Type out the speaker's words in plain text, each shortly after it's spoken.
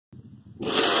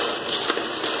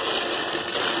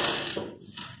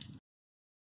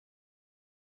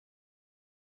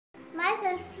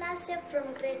Laasya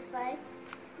from grade 5,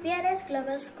 IISc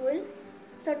Global School.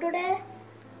 So today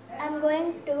I am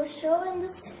going to show in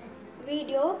this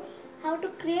video how to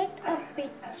create a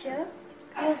picture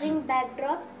using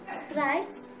backdrop,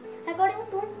 sprites according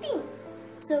to a theme.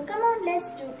 So come on,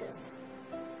 let's do this.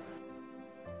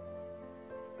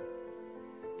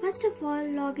 First of all,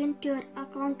 log into your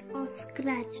account or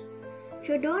Scratch. If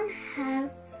you don't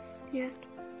have,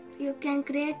 you can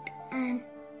create an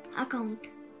account.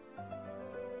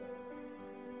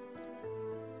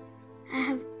 I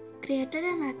have created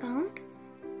an account,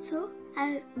 so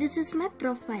this is my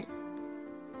profile.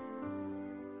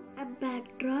 A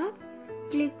backdrop,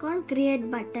 click on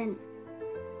create button.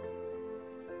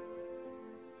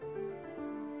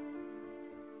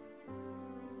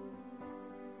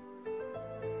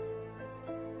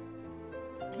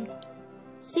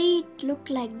 See, it look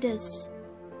like this.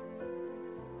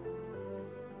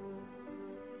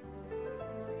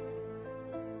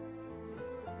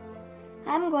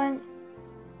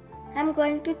 I'm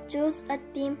going to choose a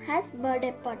theme as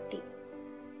birthday party.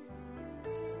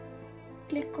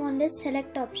 Click on this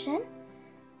select option.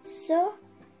 So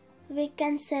we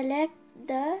can select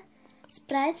the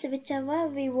sprites whichever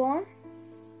we want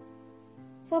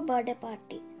for birthday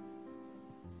party.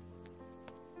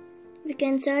 We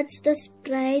can search the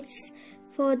sprites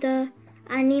for the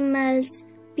animals,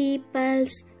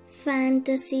 peoples,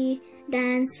 fantasy,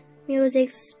 dance,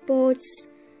 music, sports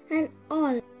and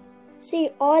all.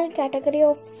 See all category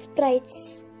of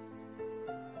sprites.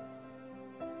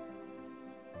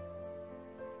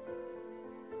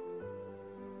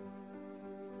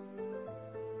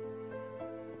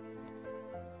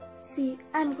 See,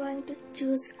 I'm going to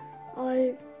choose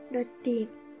all the theme,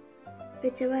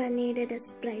 whichever I needed as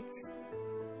sprites.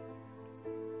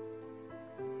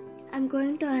 I'm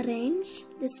going to arrange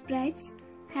the sprites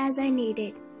as I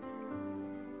needed.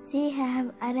 See, I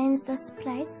have arranged the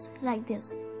sprites like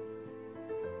this.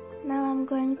 Now I'm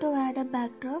going to add a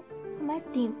backdrop for my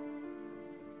theme.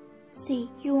 See,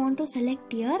 you want to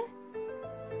select here.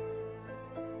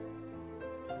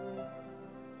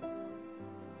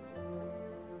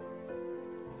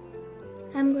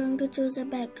 I'm going to choose a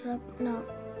backdrop now.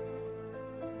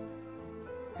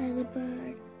 As a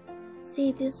bird.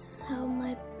 See, this is how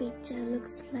my picture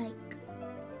looks like.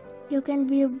 You can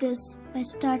view this by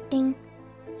starting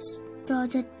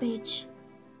project page.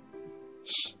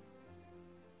 Shh.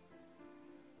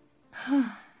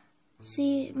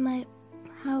 See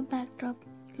how backdrop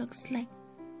looks like.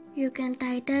 You can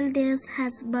title this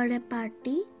as birthday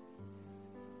party.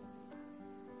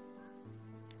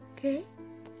 Okay.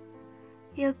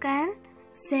 You can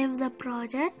save the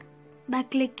project by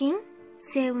clicking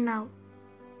save now.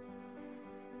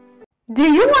 Do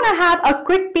you want to have a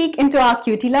quick peek into our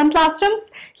QtLearn classrooms?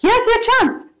 Here's your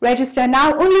chance. Register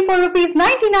now only for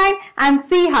 ₹99 and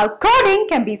see how coding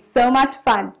can be so much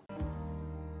fun.